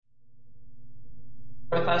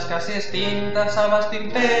fuerzas casi extintas a vasto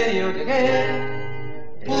imperio llegué.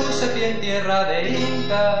 Puse pie en tierra de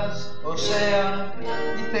incas, o sea,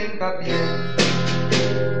 hice hincapié.